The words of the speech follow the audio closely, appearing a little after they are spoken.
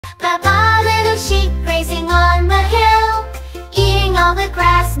Baa baa, little sheep grazing on the hill, eating all the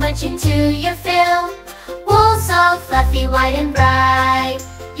grass, munching to your fill. Wool so fluffy, white and bright,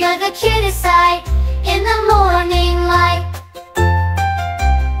 you're the cutest sight in the morning light.